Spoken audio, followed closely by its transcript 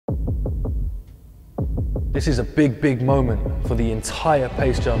This is a big moment for the entire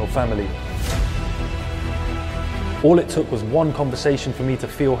Pace Journal family. All it took was one conversation for me to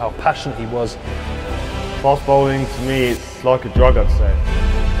feel how passionate he was. Fast bowling, to me, it's like a drug, I'd say.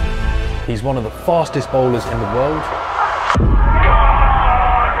 He's one of the fastest bowlers in the world.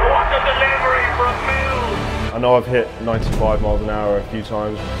 What a delivery from Mills! I know I've hit 95 miles an hour a few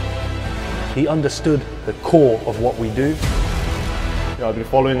times. He understood the core of what we do. I've been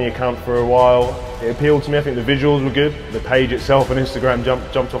following the account for a while. It appealed to me. I think the visuals were good. The page itself on Instagram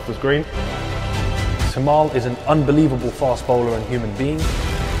jumped off the screen. Tymal is an unbelievable fast bowler and human being.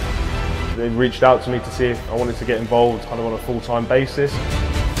 They reached out to me to see if I wanted to get involved kind of on a full-time basis.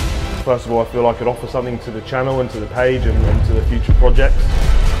 First of all, I feel I could offer something to the channel and to the page and to the future projects.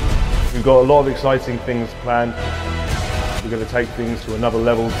 We've got a lot of exciting things planned. We're going to take things to another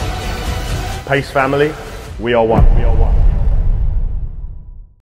level. Pace family, we are one. We are one.